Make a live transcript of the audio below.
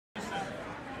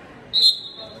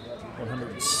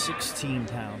116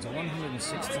 pounds. At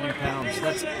 116 pounds,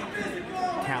 that's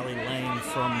Cali Leng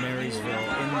from Marysville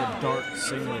in the dark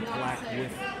singlet, black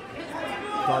with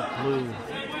dark blue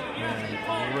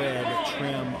and red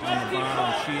trim on the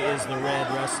bottom. She is the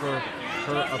red wrestler.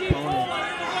 Her opponent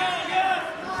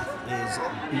is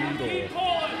Beadle.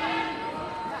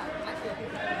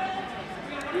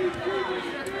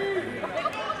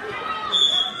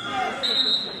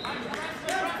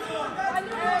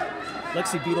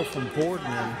 Lexi Beadle from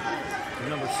Boardman, the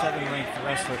number 7 ranked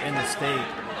wrestler in the state.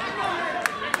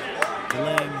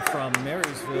 Leng from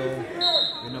Marysville,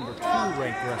 the number 2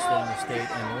 ranked wrestler in the state.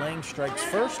 And Leng strikes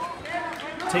first.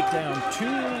 Takedown 2.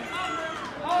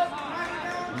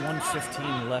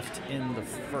 1:15 left in the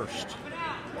first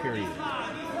period.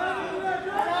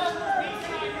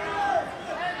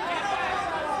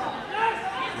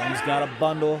 Leng's got a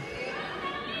bundle.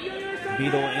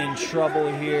 Beadle in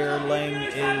trouble here. Leng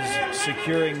is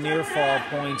securing near fall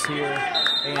points here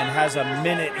and has a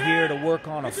minute here to work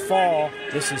on a fall.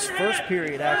 This is first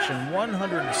period action,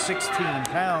 116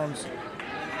 pounds.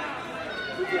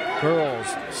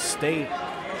 Girls State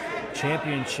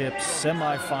Championships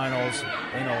semifinals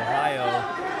in Ohio.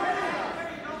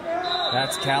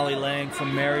 That's Cali Leng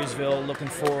from Marysville looking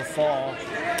for a fall.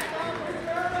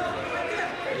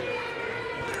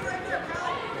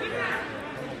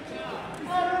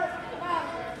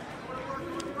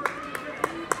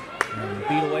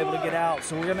 Beadle able to get out,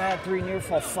 so we're going to add 3 near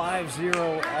fall,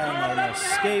 5-0 on an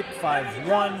escape,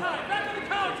 5-1.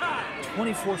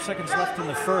 24 seconds left in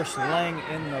the first. Leng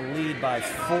in the lead by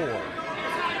 4.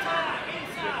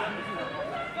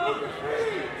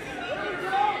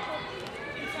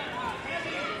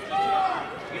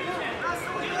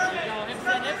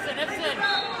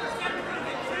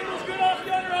 Singles good off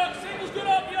the underhook. Singles good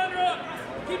off the underhook.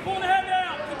 Keep pulling the head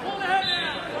down. Keep pulling the head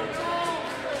down.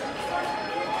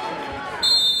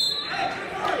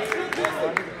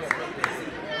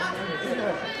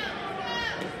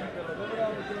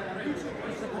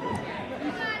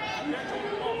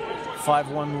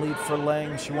 5-1 lead for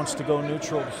Leng. She wants to go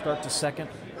neutral to start the second.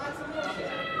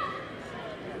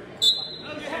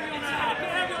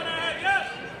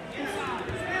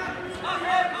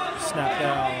 Snap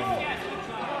down.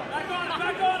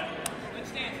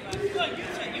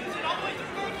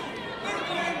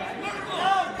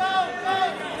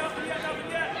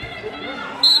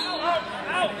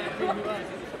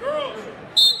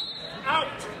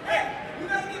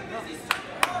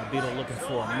 Beadle looking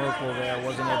for a Merkle there,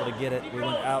 wasn't able to get it. We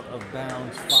went out of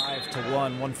bounds,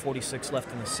 5-1, 1:46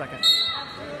 left in the second.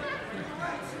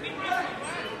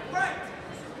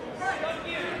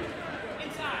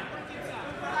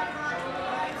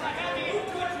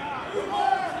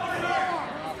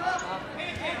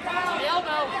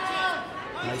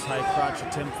 Nice high crotch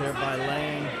attempt there by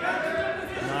Leng.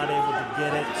 Not able to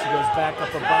get it. She goes back up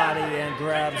her body and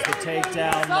grabs the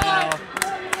takedown now.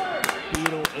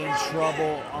 Beadle in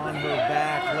trouble on her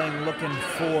back. Leng looking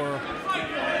for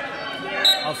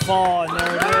a fall, and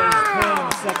there it is. Pin in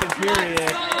the second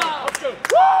period.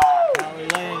 Cali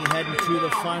Leng heading to the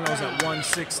finals at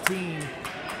 116.